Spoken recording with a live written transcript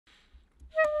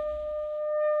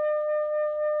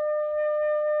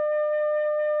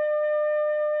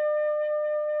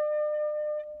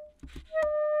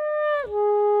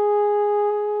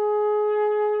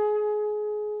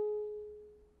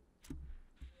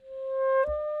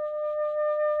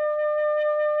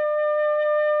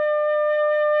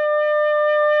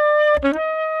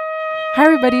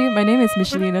everybody, my name is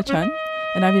Michellina Chan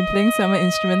and I've been playing Selmer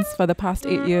instruments for the past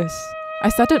 8 years. I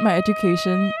started my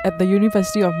education at the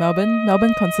University of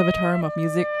Melbourne Conservatorium of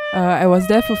Music. I was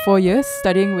there for 4 years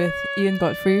studying with Ian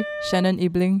Godfrey, Shannon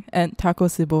Ebling and Taco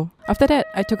Sibo. After that,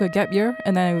 I took a gap year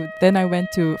and then I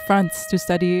went to France to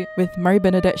study with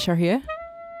Marie-Bernadette Charrier.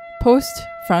 Post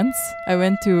France, I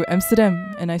went to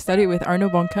Amsterdam and I studied with Arno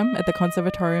Bonkamp at the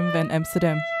Conservatorium van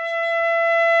Amsterdam.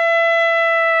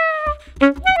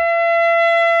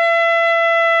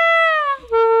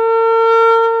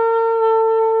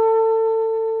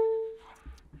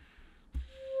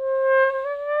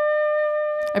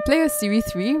 I play a Series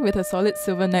 3 with a solid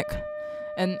silver neck,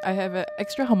 and I have an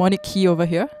extra harmonic key over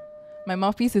here. My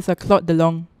mouthpiece is a Claude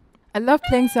DeLong. I love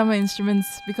playing Selmer instruments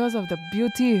because of the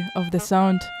beauty of the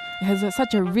sound. It has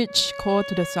such a rich core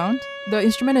to the sound. The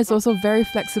instrument is also very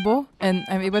flexible, and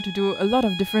I'm able to do a lot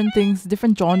of different things,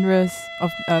 different genres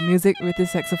of music with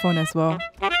this saxophone as well.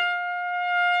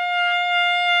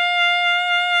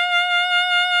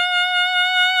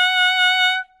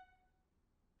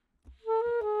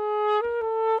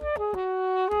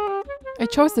 I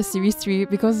chose the Series 3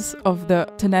 because of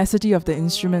the tenacity of the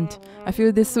instrument. I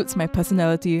feel this suits my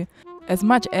personality. As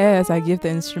much air as I give the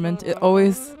instrument, it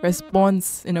always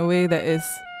responds in a way that is,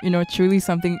 truly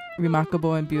something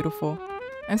remarkable and beautiful.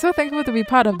 I'm so thankful to be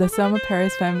part of the Selmer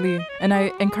Paris family, and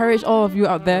I encourage all of you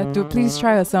out there to please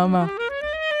try a Selmer.